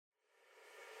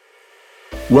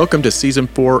Welcome to Season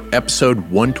 4, Episode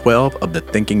 112 of the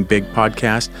Thinking Big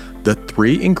podcast, the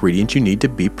 3 ingredients you need to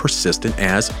be persistent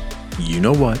as you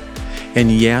know what.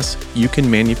 And yes, you can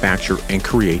manufacture and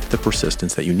create the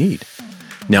persistence that you need.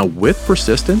 Now, with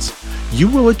persistence, you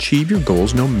will achieve your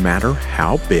goals no matter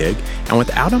how big, and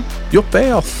without them, you'll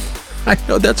fail. I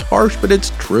know that's harsh, but it's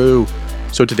true.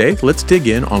 So today, let's dig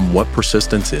in on what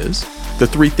persistence is, the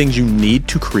 3 things you need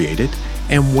to create it,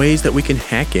 and ways that we can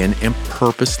hack in and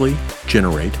purposely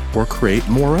generate or create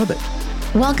more of it.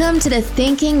 Welcome to the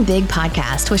Thinking Big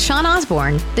podcast with Sean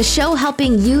Osborne, the show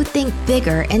helping you think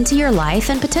bigger into your life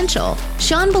and potential.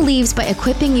 Sean believes by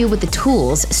equipping you with the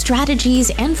tools,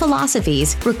 strategies, and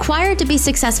philosophies required to be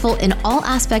successful in all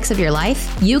aspects of your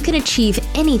life, you can achieve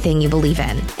anything you believe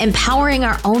in. Empowering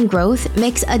our own growth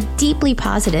makes a deeply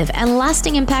positive and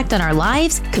lasting impact on our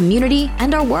lives, community,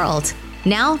 and our world.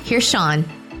 Now, here's Sean.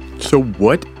 So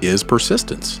what is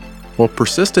persistence? Well,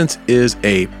 persistence is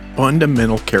a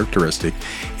fundamental characteristic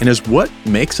and is what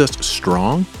makes us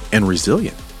strong and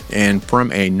resilient. And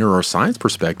from a neuroscience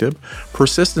perspective,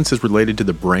 persistence is related to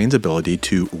the brain's ability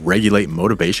to regulate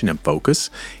motivation and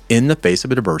focus in the face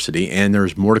of adversity. And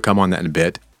there's more to come on that in a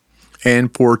bit.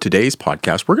 And for today's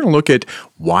podcast, we're going to look at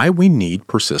why we need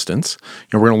persistence.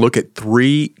 And we're going to look at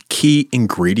 3 key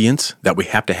ingredients that we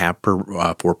have to have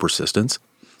for persistence,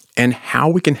 and how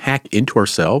we can hack into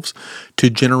ourselves to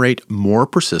generate more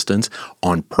persistence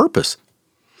on purpose.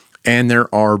 And there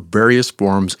are various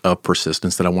forms of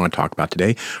persistence that I want to talk about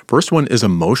today. First one is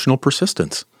emotional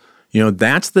persistence.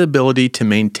 That's the ability to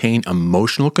maintain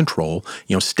emotional control,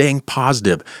 staying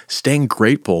positive, staying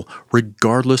grateful,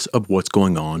 regardless of what's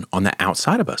going on the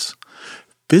outside of us.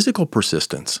 Physical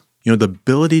persistence, the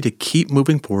ability to keep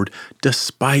moving forward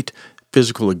despite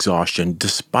physical exhaustion,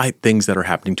 despite things that are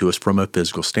happening to us from a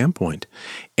physical standpoint.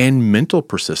 And mental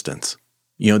persistence,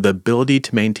 the ability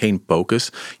to maintain focus,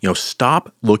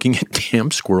 stop looking at damn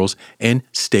squirrels and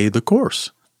stay the course.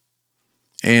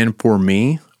 And for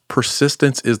me,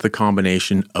 persistence is the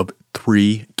combination of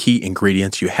 3 key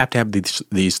ingredients. You have to have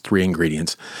these 3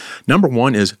 ingredients. Number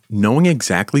 1 is knowing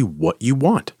exactly what you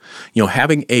want.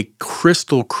 Having a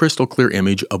crystal clear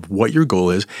image of what your goal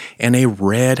is and a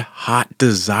red hot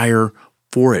desire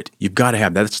for it. You've got to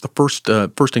have that. That's the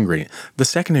first ingredient. The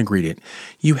second ingredient,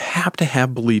 you have to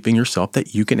have belief in yourself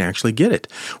that you can actually get it.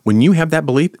 When you have that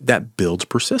belief, that builds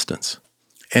persistence.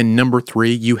 And number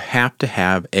 3, you have to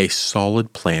have a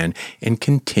solid plan and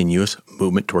continuous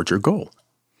movement towards your goal.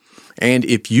 And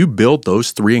if you build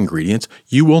those 3 ingredients,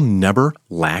 you will never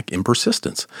lack in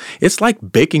persistence. It's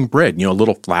like baking bread, a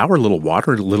little flour, a little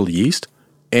water, a little yeast.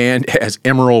 And as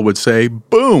Emerald would say,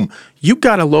 boom, you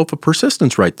got a loaf of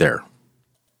persistence right there.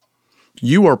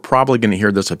 You are probably going to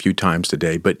hear this a few times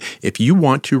today, but if you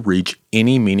want to reach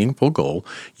any meaningful goal,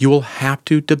 you will have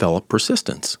to develop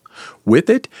persistence. With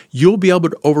it, you'll be able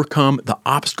to overcome the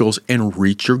obstacles and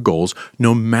reach your goals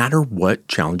no matter what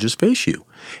challenges face you.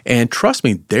 And trust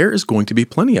me, there is going to be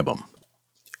plenty of them.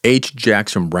 H.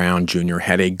 Jackson Brown Jr.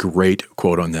 had a great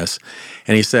quote on this,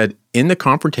 and he said, "In the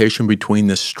confrontation between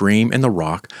the stream and the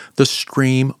rock, the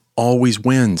stream always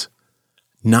wins,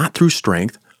 not through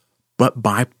strength, but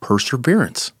by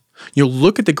perseverance."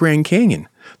 Look at the Grand Canyon.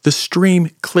 The stream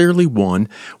clearly won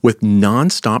with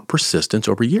nonstop persistence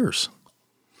over years.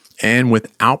 And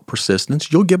without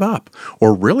persistence, you'll give up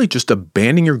or really just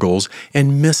abandon your goals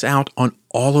and miss out on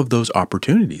all of those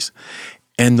opportunities.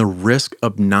 And the risk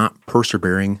of not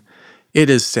persevering, it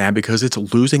is sad because it's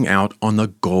losing out on the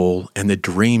goal and the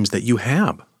dreams that you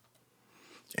have.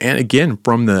 And again,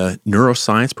 from the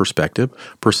neuroscience perspective,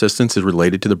 persistence is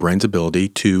related to the brain's ability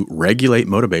to regulate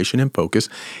motivation and focus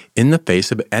in the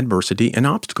face of adversity and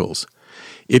obstacles.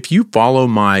 If you follow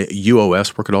my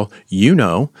UOS work at all, you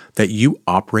know that you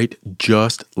operate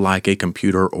just like a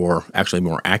computer, or actually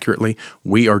more accurately,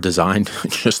 we are designed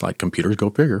just like computers, go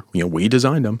figure. We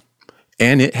designed them.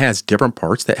 And it has different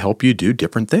parts that help you do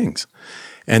different things.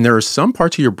 And there are some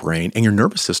parts of your brain and your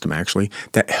nervous system actually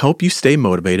that help you stay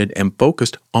motivated and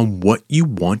focused on what you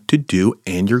want to do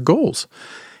and your goals.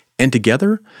 And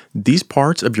together, these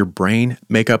parts of your brain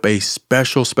make up a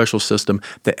special system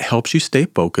that helps you stay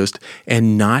focused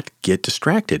and not get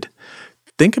distracted.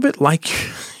 Think of it like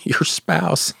your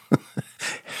spouse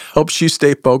helps you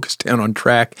stay focused and on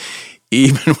track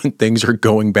even when things are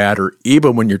going bad or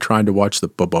even when you're trying to watch the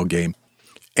football game.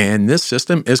 And this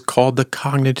system is called the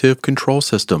cognitive control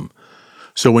system.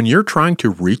 So when you're trying to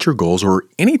reach your goals or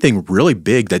anything really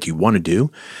big that you want to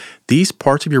do, these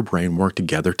parts of your brain work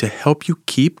together to help you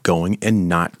keep going and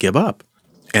not give up.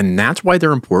 And that's why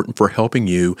they're important for helping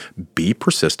you be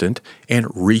persistent and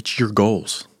reach your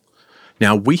goals.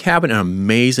 Now, we have an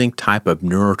amazing type of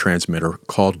neurotransmitter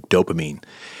called dopamine,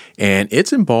 and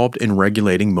it's involved in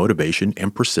regulating motivation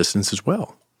and persistence as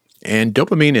well. And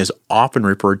dopamine is often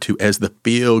referred to as the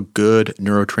feel-good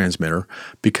neurotransmitter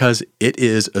because it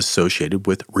is associated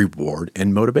with reward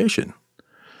and motivation.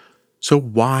 So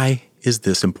why is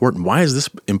this important? Why is this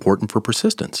important for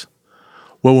persistence?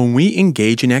 Well, when we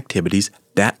engage in activities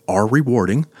that are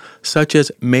rewarding, such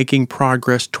as making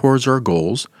progress towards our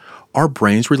goals, our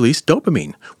brains release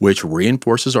dopamine, which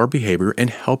reinforces our behavior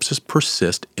and helps us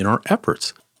persist in our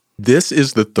efforts. This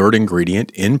is the third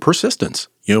ingredient in persistence,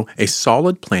 a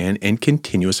solid plan and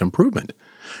continuous improvement.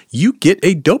 You get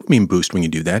a dopamine boost when you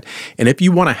do that, and if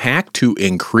you want a hack to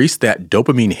increase that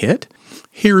dopamine hit,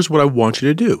 here's what I want you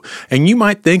to do. And you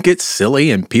might think it's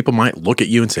silly and people might look at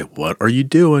you and say, "What are you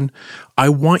doing?" I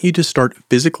want you to start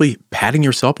physically patting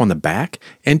yourself on the back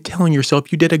and telling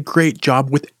yourself you did a great job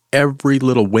with every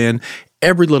little win,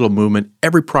 every little movement,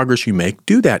 every progress you make.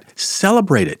 Do that.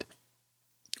 Celebrate it.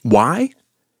 Why?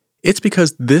 It's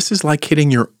because this is like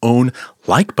hitting your own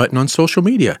like button on social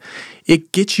media.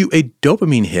 It gets you a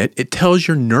dopamine hit. It tells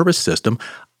your nervous system,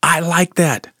 "I like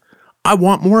that. I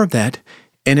want more of that."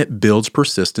 And it builds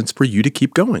persistence for you to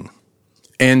keep going.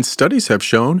 And studies have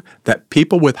shown that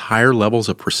people with higher levels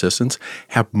of persistence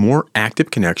have more active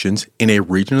connections in a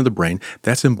region of the brain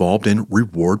that's involved in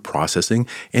reward processing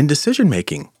and decision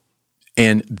making.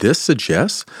 And this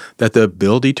suggests that the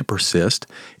ability to persist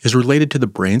is related to the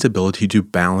brain's ability to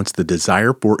balance the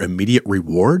desire for immediate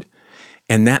reward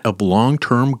and that of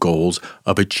long-term goals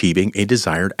of achieving a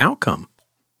desired outcome.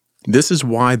 This is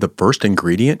why the first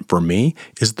ingredient for me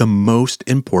is the most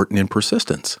important in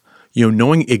persistence.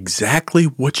 Knowing exactly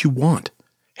what you want,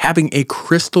 having a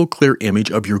crystal clear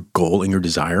image of your goal and your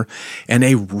desire, and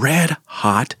a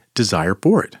red-hot desire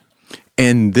for it.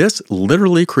 And this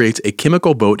literally creates a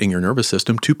chemical boat in your nervous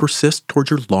system to persist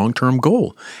towards your long-term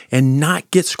goal and not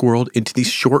get squirreled into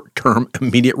these short-term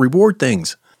immediate reward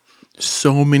things.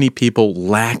 So many people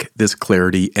lack this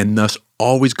clarity and thus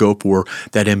always go for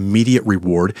that immediate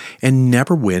reward and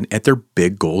never win at their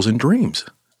big goals and dreams.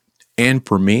 And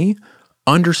for me,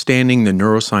 understanding the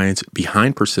neuroscience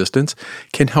behind persistence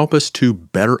can help us to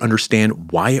better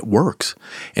understand why it works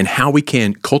and how we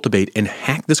can cultivate and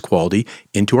hack this quality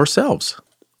into ourselves.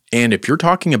 And if you're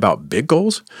talking about big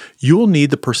goals, you'll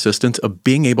need the persistence of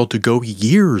being able to go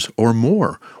years or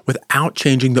more without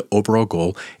changing the overall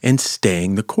goal and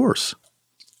staying the course.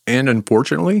 And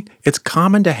unfortunately, it's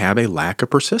common to have a lack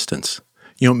of persistence.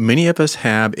 Many of us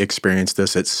have experienced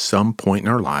this at some point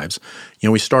in our lives.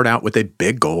 We start out with a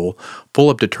big goal,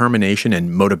 full of determination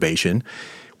and motivation.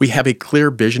 We have a clear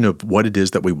vision of what it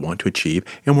is that we want to achieve,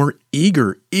 and we're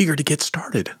eager to get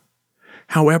started.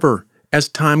 However, as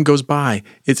time goes by,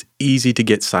 it's easy to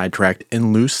get sidetracked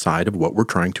and lose sight of what we're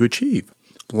trying to achieve.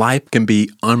 Life can be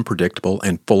unpredictable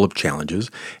and full of challenges,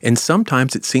 and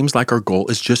sometimes it seems like our goal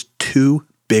is just too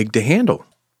big to handle.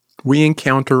 We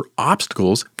encounter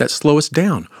obstacles that slow us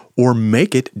down or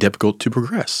make it difficult to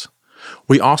progress.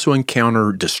 We also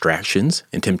encounter distractions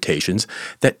and temptations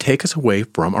that take us away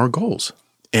from our goals.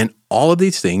 And all of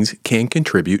these things can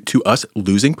contribute to us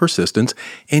losing persistence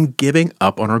and giving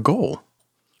up on our goal.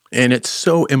 And it's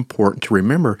so important to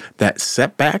remember that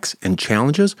setbacks and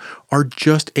challenges are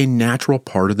just a natural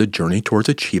part of the journey towards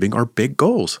achieving our big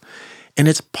goals. And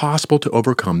it's possible to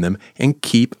overcome them and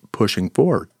keep pushing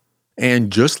forward.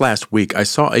 And just last week, I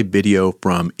saw a video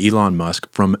from Elon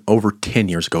Musk from over 10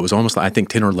 years ago. It was almost, I think,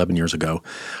 10 or 11 years ago,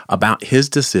 about his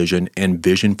decision and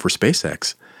vision for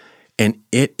SpaceX. And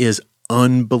it is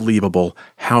unbelievable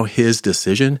how his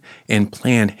decision and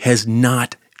plan has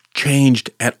not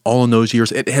changed at all in those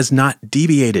years. It has not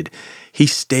deviated. He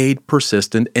stayed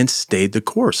persistent and stayed the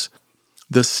course.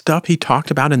 The stuff he talked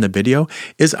about in the video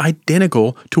is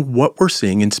identical to what we're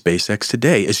seeing in SpaceX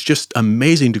today. It's just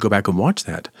amazing to go back and watch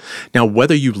that. Now,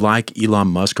 whether you like Elon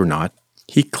Musk or not,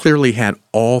 he clearly had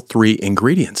all three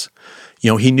ingredients.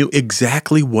 He knew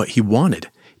exactly what he wanted.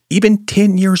 Even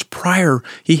 10 years prior,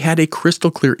 he had a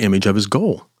crystal clear image of his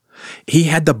goal. He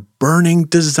had the burning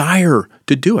desire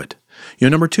to do it.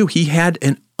 Number two, he had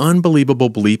an unbelievable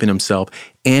belief in himself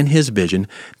and his vision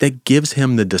that gives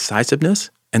him the decisiveness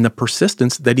and the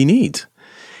persistence that he needs.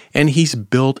 And he's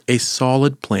built a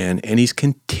solid plan and he's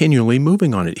continually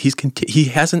moving on it. He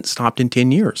hasn't stopped in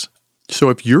 10 years. So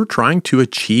if you're trying to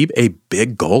achieve a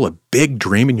big goal, a big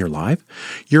dream in your life,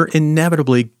 you're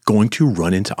inevitably going to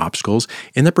run into obstacles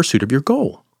in the pursuit of your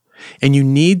goal. And you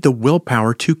need the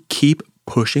willpower to keep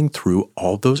pushing through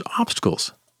all those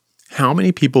obstacles. How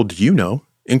many people do you know,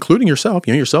 including yourself,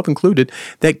 yourself included,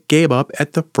 that gave up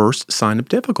at the first sign of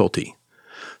difficulty?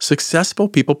 Successful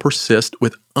people persist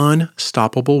with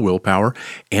unstoppable willpower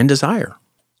and desire.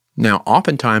 Now,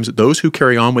 oftentimes, those who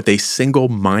carry on with a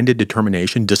single-minded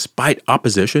determination despite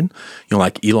opposition,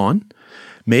 like Elon,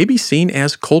 may be seen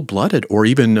as cold-blooded or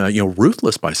even,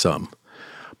 ruthless by some.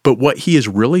 But what he is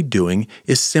really doing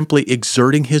is simply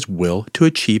exerting his will to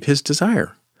achieve his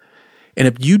desire. And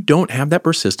if you don't have that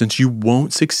persistence, you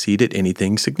won't succeed at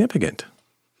anything significant.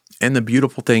 And the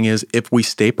beautiful thing is, if we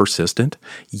stay persistent,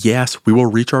 yes, we will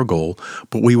reach our goal,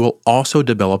 but we will also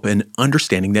develop an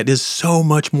understanding that is so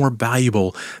much more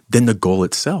valuable than the goal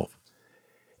itself.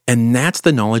 And that's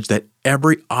the knowledge that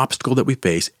every obstacle that we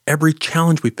face, every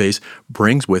challenge we face,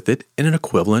 brings with it an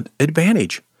equivalent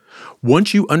advantage.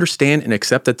 Once you understand and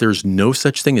accept that there's no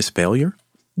such thing as failure,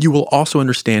 you will also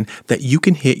understand that you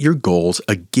can hit your goals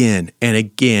again and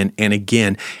again and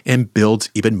again, and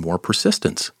builds even more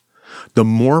persistence. The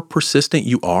more persistent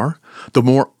you are, the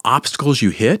more obstacles you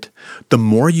hit, the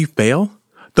more you fail,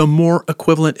 the more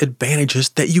equivalent advantages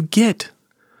that you get.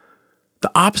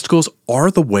 The obstacles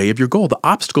are the way of your goal. The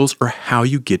obstacles are how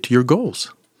you get to your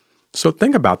goals. So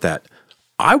think about that.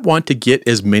 I want to get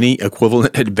as many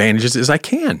equivalent advantages as I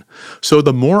can. So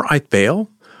the more I fail,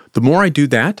 the more I do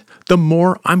that, the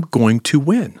more I'm going to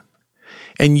win.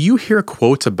 And you hear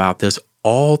quotes about this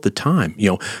all the time.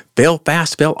 Fail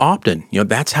fast, fail often.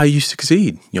 That's how you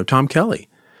succeed. Tom Kelly.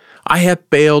 I have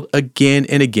failed again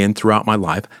and again throughout my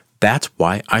life. That's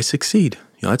why I succeed.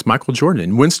 That's Michael Jordan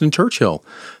and Winston Churchill.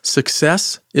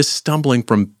 Success is stumbling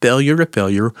from failure to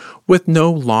failure with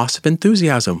no loss of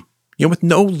enthusiasm, with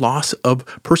no loss of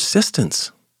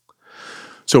persistence.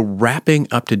 So wrapping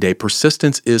up today,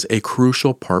 persistence is a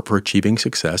crucial part for achieving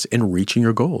success and reaching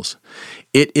your goals.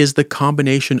 It is the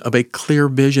combination of a clear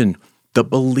vision, the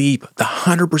belief, the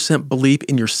 100% belief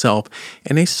in yourself,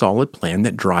 and a solid plan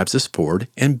that drives us forward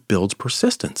and builds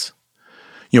persistence.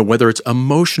 Whether it's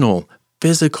emotional,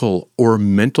 physical, or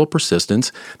mental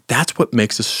persistence, that's what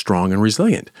makes us strong and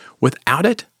resilient. Without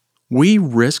it, we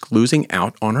risk losing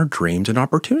out on our dreams and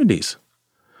opportunities.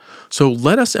 So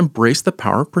let us embrace the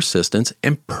power of persistence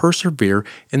and persevere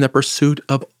in the pursuit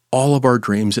of all of our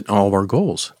dreams and all of our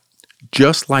goals,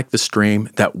 just like the stream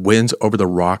that wins over the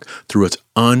rock through its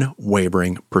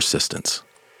unwavering persistence.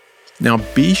 Now,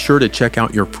 be sure to check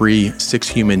out your free 6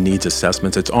 Human Needs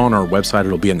Assessments. It's on our website.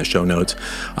 It'll be in the show notes,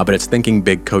 but it's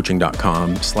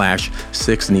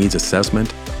thinkingbigcoaching.com/6 Needs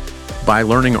Assessment. By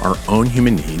learning our own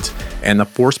human needs and the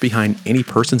force behind any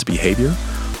person's behavior,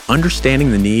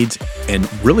 understanding the needs and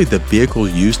really the vehicle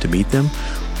used to meet them,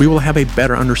 we will have a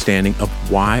better understanding of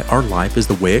why our life is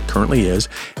the way it currently is,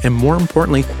 and more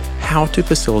importantly, how to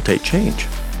facilitate change.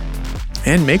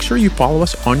 And make sure you follow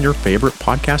us on your favorite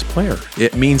podcast player.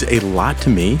 It means a lot to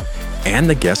me and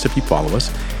the guests if you follow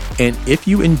us. And if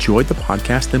you enjoyed the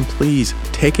podcast, then please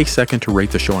take a second to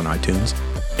rate the show on iTunes.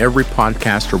 Every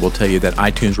podcaster will tell you that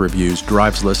iTunes reviews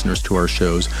drives listeners to our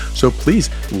shows, so please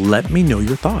let me know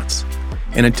your thoughts.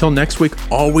 And until next week,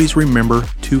 always remember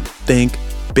to think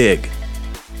big.